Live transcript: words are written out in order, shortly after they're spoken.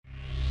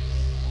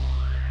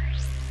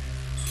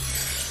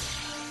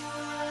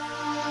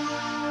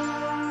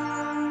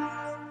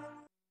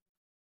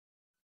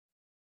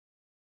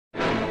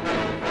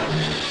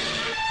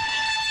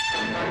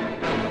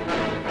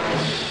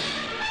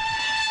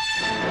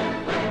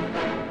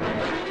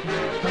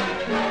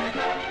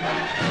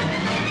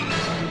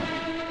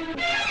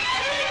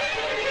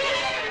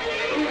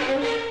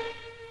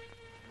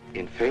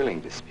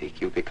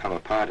speak, you become a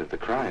part of the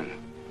crime.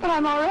 But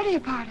I'm already a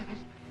part of it.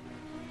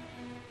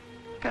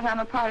 Because I'm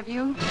a part of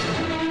you.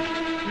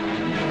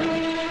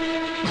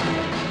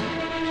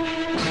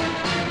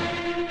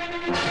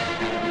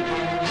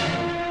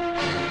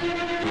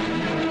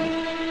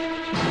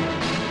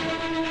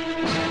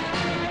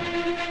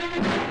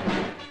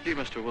 Gee,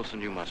 Mr.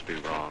 Wilson, you must be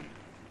wrong.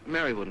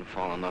 Mary wouldn't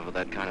fall in love with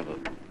that kind of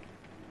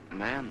a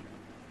man.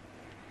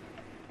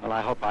 Well,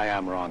 I hope I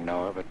am wrong,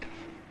 Noah, but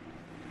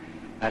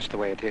that's the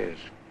way it is.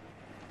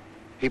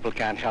 People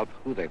can't help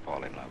who they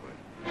fall in love with.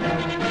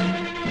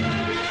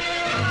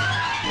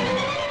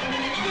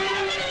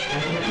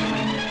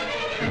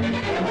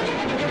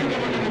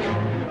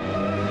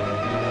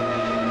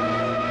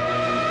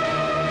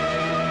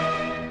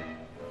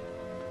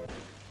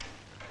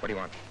 What do you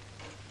want?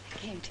 I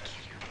came to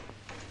kill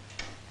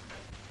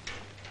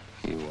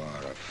you. You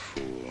are a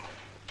fool.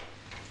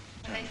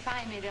 When they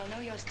find me, they'll know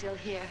you're still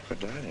here.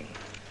 But darling,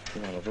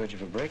 you're on the verge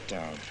of a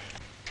breakdown.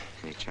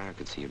 Any child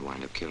could see you'd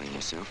wind up killing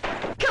yourself.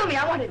 Kill me,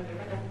 I want it.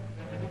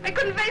 I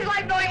couldn't face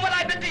life knowing what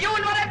I've been to you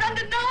and what I've done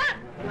to Noah.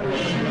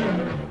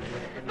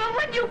 But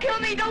when you kill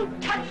me,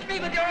 don't touch me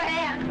with your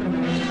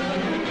hand.